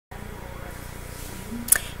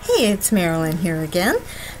Hey, it's Marilyn here again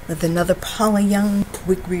with another Paula Young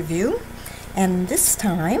wig review, and this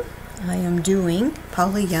time I am doing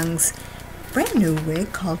Paula Young's brand new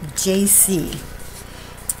wig called Jaycee.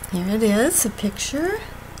 Here it is, a picture.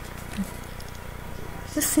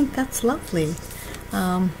 I just think that's lovely.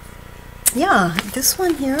 Yeah, this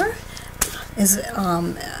one here is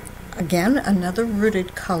again another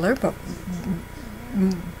rooted color, but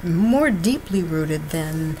more deeply rooted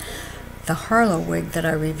than the Harlow wig that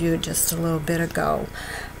I reviewed just a little bit ago.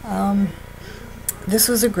 This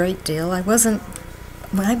was a great deal. When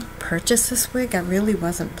I purchased this wig, I really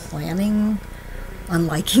wasn't planning on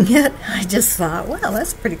liking it. I just thought, well,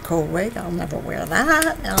 that's a pretty cool wig. I'll never wear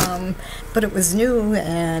that. But it was new,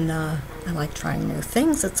 and I like trying new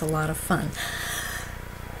things. It's a lot of fun.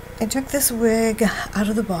 I took this wig out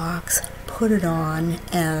of the box, put it on,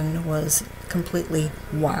 and was completely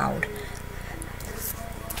wowed.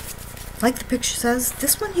 Like the picture says,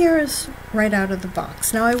 this one here is right out of the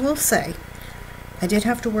box. Now I will say, I did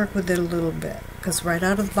have to work with it a little bit, because right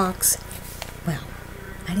out of the box, well,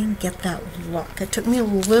 I didn't get that look. It took me a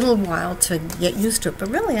little while to get used to it, but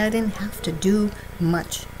really I didn't have to do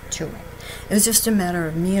much to it. It was just a matter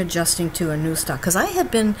of me adjusting to a new style, because I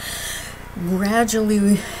had been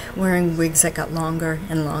gradually wearing wigs that got longer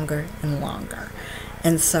and longer and longer.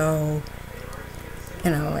 And so,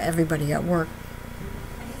 you know, everybody at work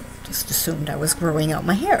just assumed I was growing out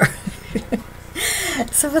my hair.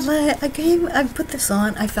 So I put this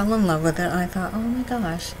on, I fell in love with it, and I thought, oh my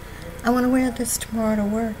gosh, I want to wear this tomorrow to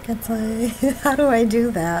work. It's like, how do I do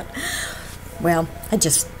that? Well, I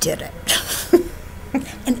just did it.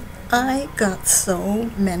 And I got so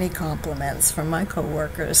many compliments from my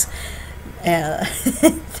coworkers. I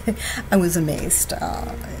was amazed.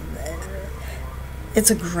 It's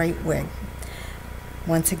a great wig.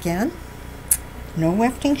 Once again, no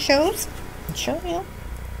wefting shows. I'll show you.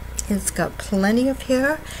 It's got plenty of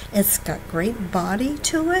hair. It's got great body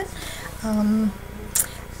to it.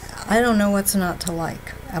 I don't know what's not to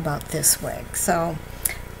like about this wig. So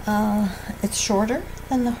it's shorter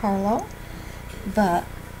than the Harlow, but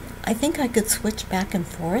I think I could switch back and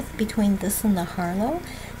forth between this and the Harlow,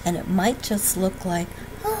 and it might just look like,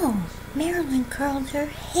 oh, Marilyn curled her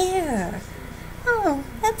hair. Oh,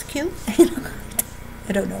 that's cute.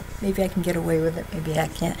 I don't know. Maybe I can get away with it. Maybe I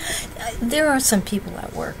can't. There are some people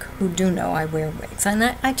at work who do know I wear wigs, and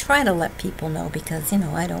I try to let people know because, you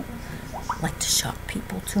know, I don't like to shock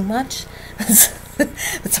people too much.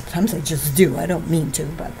 But sometimes I just do. I don't mean to,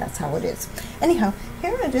 but that's how it is. Anyhow,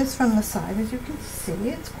 here it is from the side. As you can see,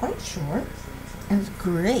 it's quite short, and it's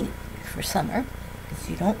great for summer. If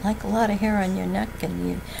you don't like a lot of hair on your neck and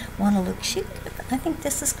you want to look chic, I think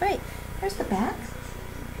this is great. Here's the back.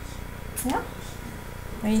 Yeah.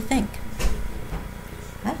 What do you think?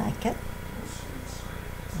 I like it.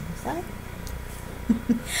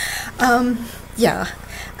 Yeah,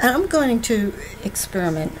 and I'm going to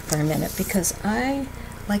experiment for a minute because I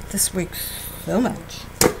like this wig so much.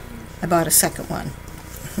 I bought a second one.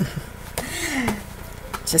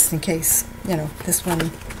 Just in case, you know, this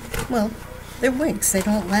one, well, they're wigs. They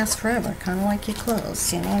don't last forever, kind of like your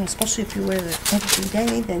clothes, you know, and especially if you wear them every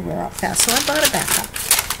day, they wear out fast. So I bought a backup.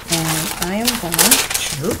 And I am going to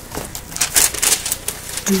do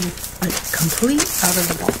a complete out of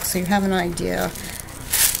the box, so you have an idea.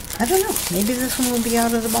 I don't know, maybe this one will be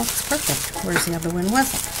out of the box perfect, whereas the other one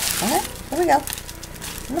wasn't. Alright, here we go.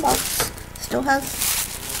 In the box. Still has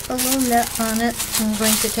a little net on it. I'm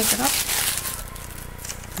going to take it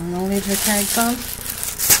off. I'm going to leave the tags on,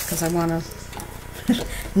 because I want to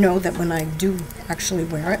know that when I do actually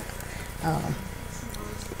wear it,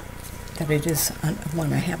 that it is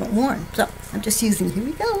one I haven't worn. So I'm just using, here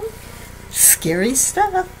we go, scary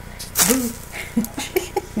stuff.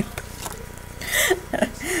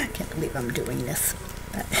 Can't believe I'm doing this,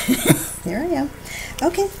 but here I am.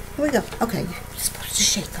 Okay, here we go. Okay, you're supposed to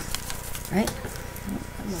shake them, right?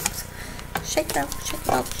 Shake it out, shake it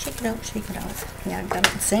out, shake it out, shake it out. Yeah, I've got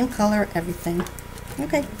it the same color, everything.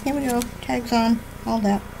 Okay, here we go. Tags on, all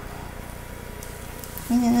that.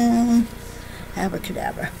 And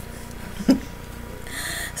abracadabra.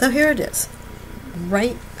 So here it is,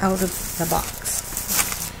 right out of the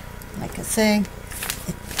box. Like I say,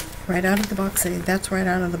 right out of the box. That's right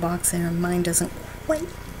out of the box there. Mine doesn't quite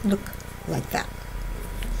look like that.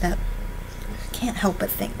 That I can't help but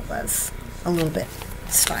think was a little bit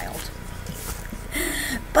styled.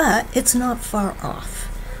 But it's not far off.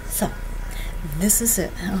 So this is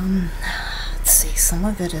it. Let's see. Some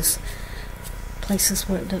of it is places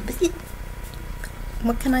where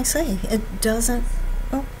what can I say? It doesn't.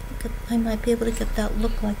 Oh, I might be able to get that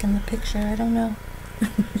look like in the picture. I don't know.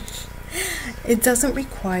 it doesn't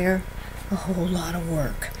require a whole lot of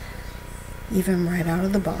work, even right out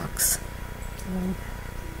of the box.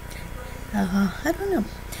 I don't know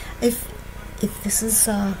if this is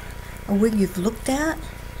a wig you've looked at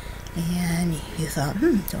and you thought,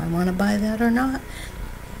 do I want to buy that or not?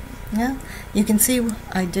 Yeah, you can see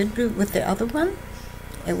I did with the other one.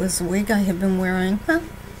 It was a wig I have been wearing,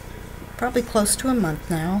 probably close to a month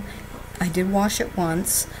now. I did wash it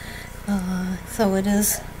once, so it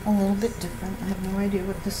is a little bit different. I have no idea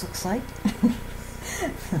what this looks like.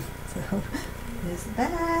 So, there's the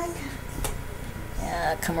bag.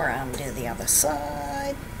 Yeah, come around to the other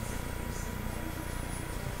side.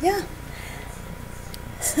 Yeah.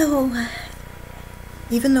 So,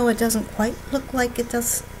 even though it doesn't quite look like it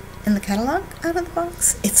does in the catalog out of the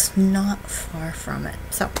box, it's not far from it.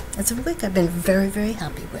 So, it's a wig I've been very, very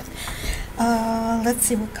happy with. Let's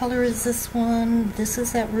see, what color is this one? This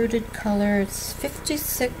is that rooted color. It's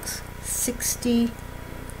 5660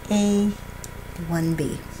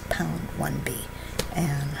 A1B, pound 1B.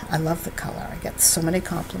 And I love the color. I get so many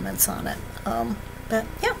compliments on it. But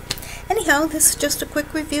yeah, anyhow, this is just a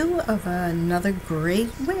quick review of another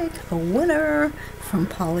great wig, a winner from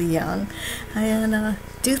Paula Young. And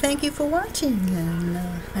do thank you for watching. And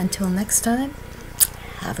until next time,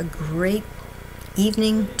 have a great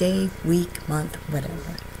evening, day, week, month,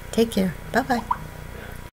 whatever. Take care. Bye-bye.